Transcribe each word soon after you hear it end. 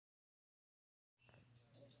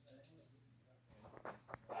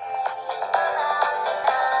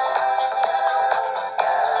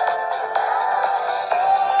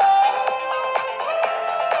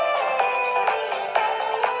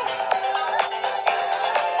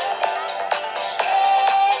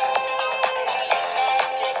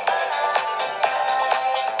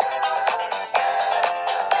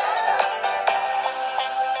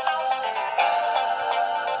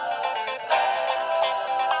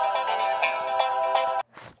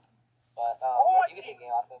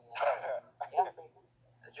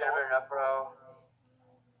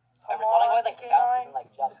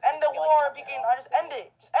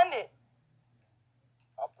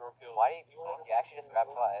You actually just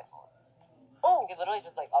grabbed twice. Oh! You literally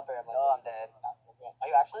just like up air. Like, oh, I'm dead. Are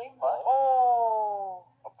you actually? What? Oh!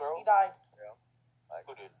 Up throw? He died. Like,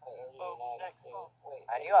 who did? Wait,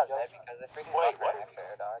 I knew I was dead because it freaking buffered an extra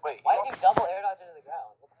air dodge. Wait, why did you double air dodge into the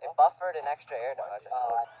ground? It buffered an extra air dodge.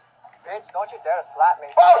 Bitch, don't you dare to slap me.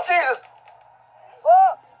 Oh, Jesus!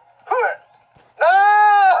 Oh!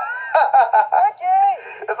 No! Okay!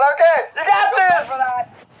 It's okay! You got this! For that.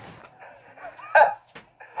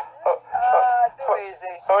 Too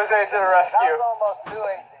easy. Jose to the rescue. That was almost too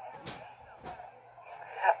easy.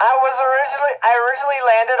 I originally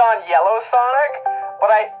landed on Yellow Sonic, but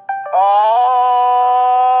I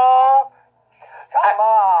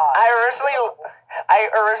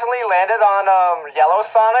originally landed on Yellow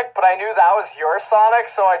Sonic, but I knew that was your Sonic,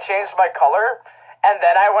 so I changed my color, and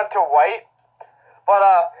then I went to white. But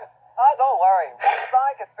don't worry.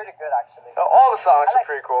 Sonic is pretty good actually. all the Sonics are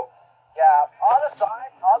pretty cool. Yeah, all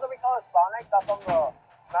the we call it Sonics, that's on the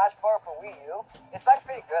Smash board for Wii U. It's like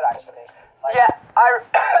pretty good actually. Like, Yeah,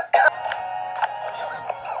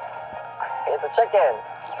 it's a chicken.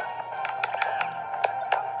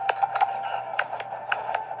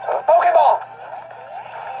 Pokeball!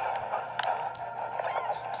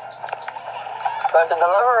 Special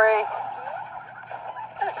delivery.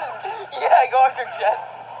 Yeah, go after Jets.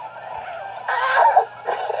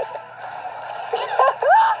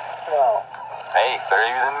 No. Hey, better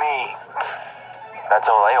you than me. That's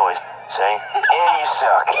all I always say. And you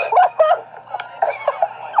suck.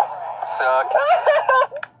 Suck.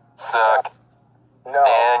 Suck. No.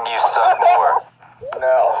 And you suck more.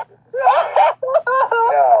 No.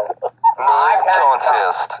 No. No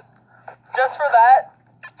contest. Just for that.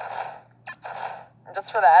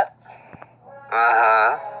 Just for that.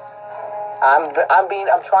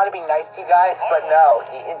 I'm trying to be nice to you guys, but no.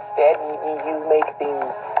 Instead, you make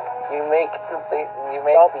things. You make me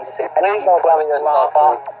sad. Please don't tell me there's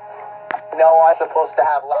lava. No, I'm supposed to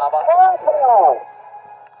have lava.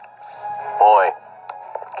 Boy,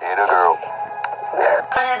 get a girl.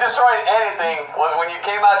 When you destroyed anything was when you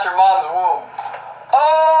came out your mom's womb.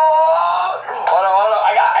 Oh! Hold on.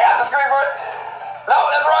 I got the screen for it. No,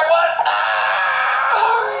 that's the wrong one.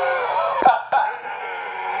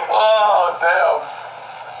 Oh, damn.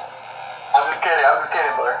 I'm just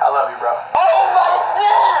kidding, Blair. I love you, bro. Oh my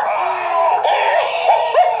God!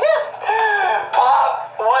 Pop,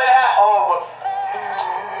 what happened? Oh,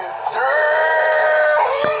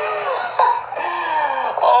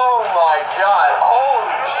 oh my God.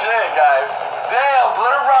 Holy shit, guys. Damn,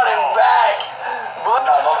 Blair brought him back.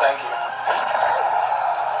 No, thank you.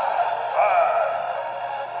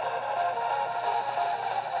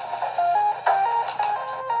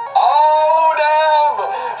 Oh, damn.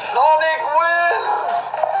 Sonic wins.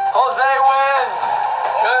 Jose wins.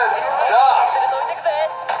 Good stuff.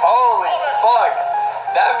 Holy fuck.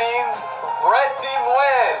 That means red team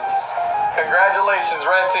wins. Congratulations,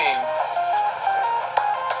 red team.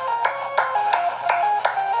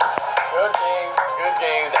 Good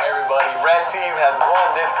games, everybody. Red team has won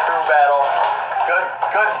this crew battle.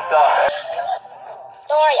 Good stuff.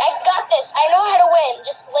 Don't worry, I got this. I know how to win.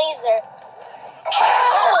 Just laser.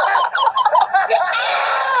 Ow!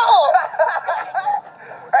 Ow!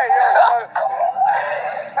 Hey, yo.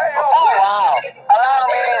 Oh wow. Allow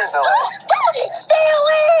me to do it. Stay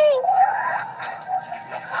away!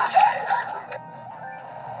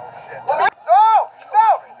 No,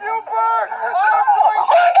 you burn! I'm going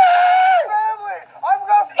to family! I'm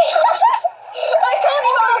going to... I told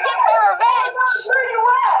you I would get my revenge! Where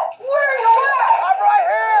you at? I'm right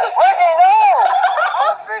here! Ricky, no!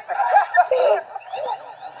 I'll beat the cat!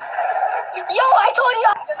 Yo, I told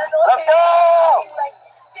you! Let's go!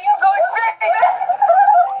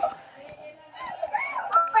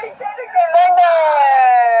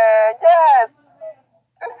 Yes!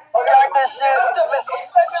 Cactus shoes!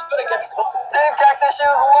 Team Cactus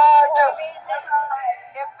shoes won!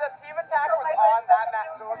 If the team attack was on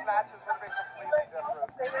those matches would have been completely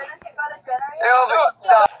different. It'll be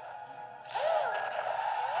done.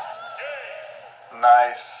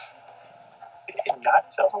 Nice. Did it not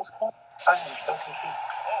sell those coins? I am so confused.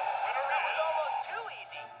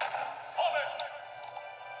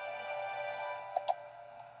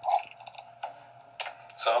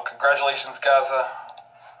 So, congratulations, Gazza.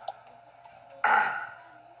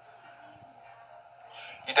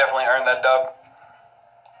 You definitely earned that dub.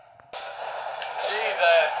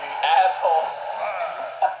 Jesus, you assholes.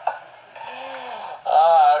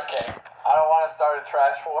 Okay. I don't want to start a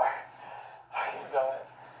trash war. Fucking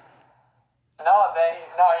dumbass. No,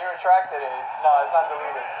 he retracted it. No, it's not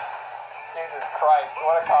deleted. Jesus Christ,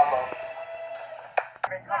 what a combo.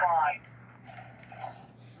 Come on.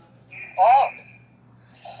 Oh!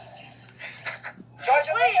 Charge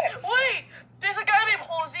your Wait! There's a guy named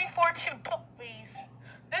Jose16 Puppies.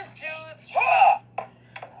 This dude.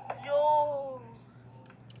 Yo.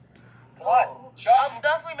 Come on, jump. I'm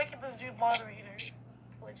definitely making this dude moderator.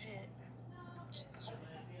 Legit.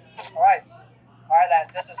 Alright, lads,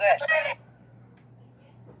 this is it.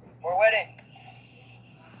 We're winning.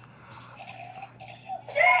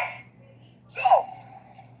 Go!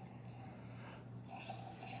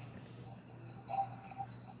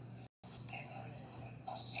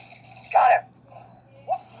 Got him.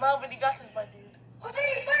 Melvin, you got this, my dude.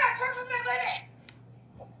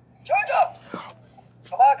 Charge up!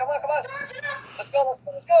 Come on. Let's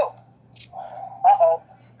go. Uh-oh.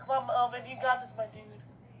 Come on, Melvin, you got this, my dude.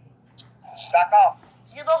 Back off.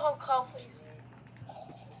 You know how clown face.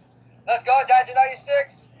 Let's go, Dodger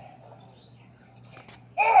 96.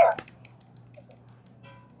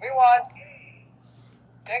 We won.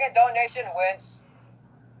 Getting a donation wins.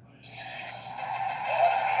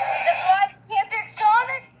 That's why I can't pick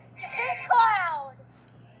Sonic. You pick Cloud.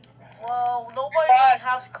 Well, nobody really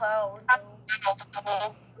has clown.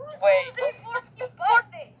 Though. Wait.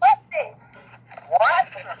 What?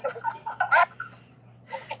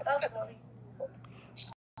 That's funny.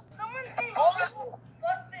 Someone's name is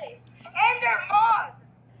Buttface. And their mom.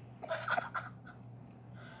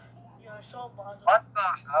 You're so bothered. What the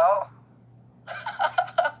hell?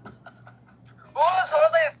 Who's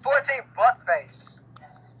Jose 14 Buttface?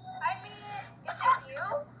 I mean, is it you?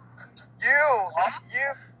 You.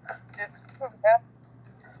 It's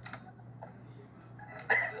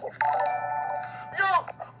Yo,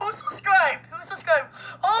 who subscribed?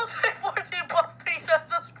 All 14 Buffets have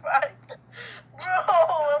subscribed. Bro,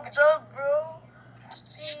 I'm done, bro.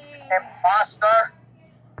 Jeez. imposter.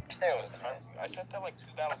 I said that like 2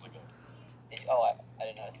 battles ago. Oh, I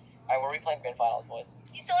didn't know. Alright, we're replaying grand finals, boys.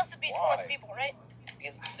 You still have to beat Why? 2 people, right?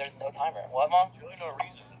 Because there's no timer. What, Mom? There's really no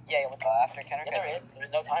reason. Yeah, what's After Kenner, Yeah, there is.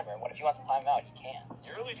 There's no timer. What if he wants to time out? He can't.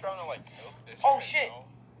 You're really trying to like milk this. Oh, shit, shit. you know?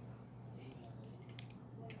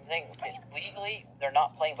 The thing is, legally, they're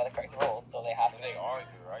not playing by the correct rules, so they have to. They are,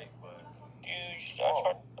 you're right, but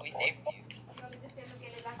We saved you.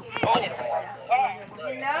 Come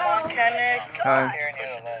on, Kenneth. Carrying you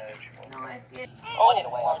to ledge. Oh, it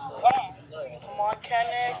away. Come on,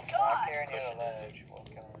 Kenneth. Carrying you to ledge.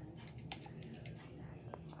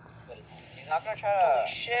 He's not gonna try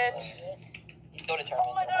to. Shit. He's so determined.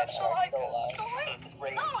 Oh my God, I'm so hyped.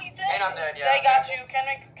 No, you did. And I'm dead, yeah. They got you.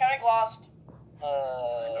 Kenneth lost.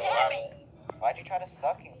 Why'd you try to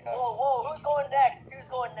suck and cuss? Whoa, who's going next? Who's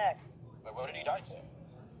going next? Wait, what did he die to?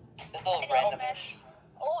 This little randomish.